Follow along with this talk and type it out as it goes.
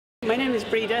My name is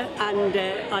Breda and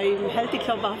I'm Healthy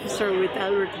Club Officer with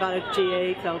Oulart the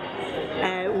Ballagh GAA Club.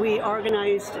 We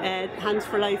organised Hands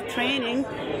for Life training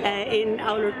in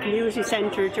Oulart Community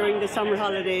Centre during the summer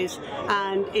holidays,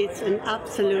 and it's an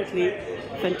absolutely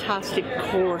fantastic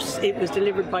course. It was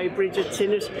delivered by Bridget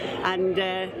Sinnott, and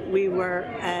we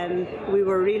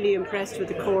were really impressed with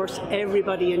the course.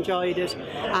 Everybody enjoyed it,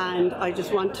 and I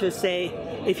just want to say,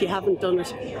 if you haven't done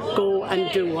it, go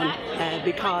and do one,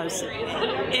 because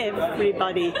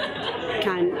everybody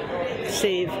can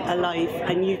save a life,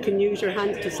 and you can use your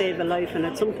hands to save a life, and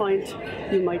at some point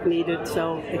you might need it.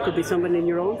 So it could be someone in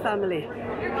your own family,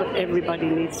 but everybody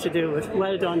needs to do it.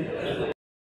 Well done.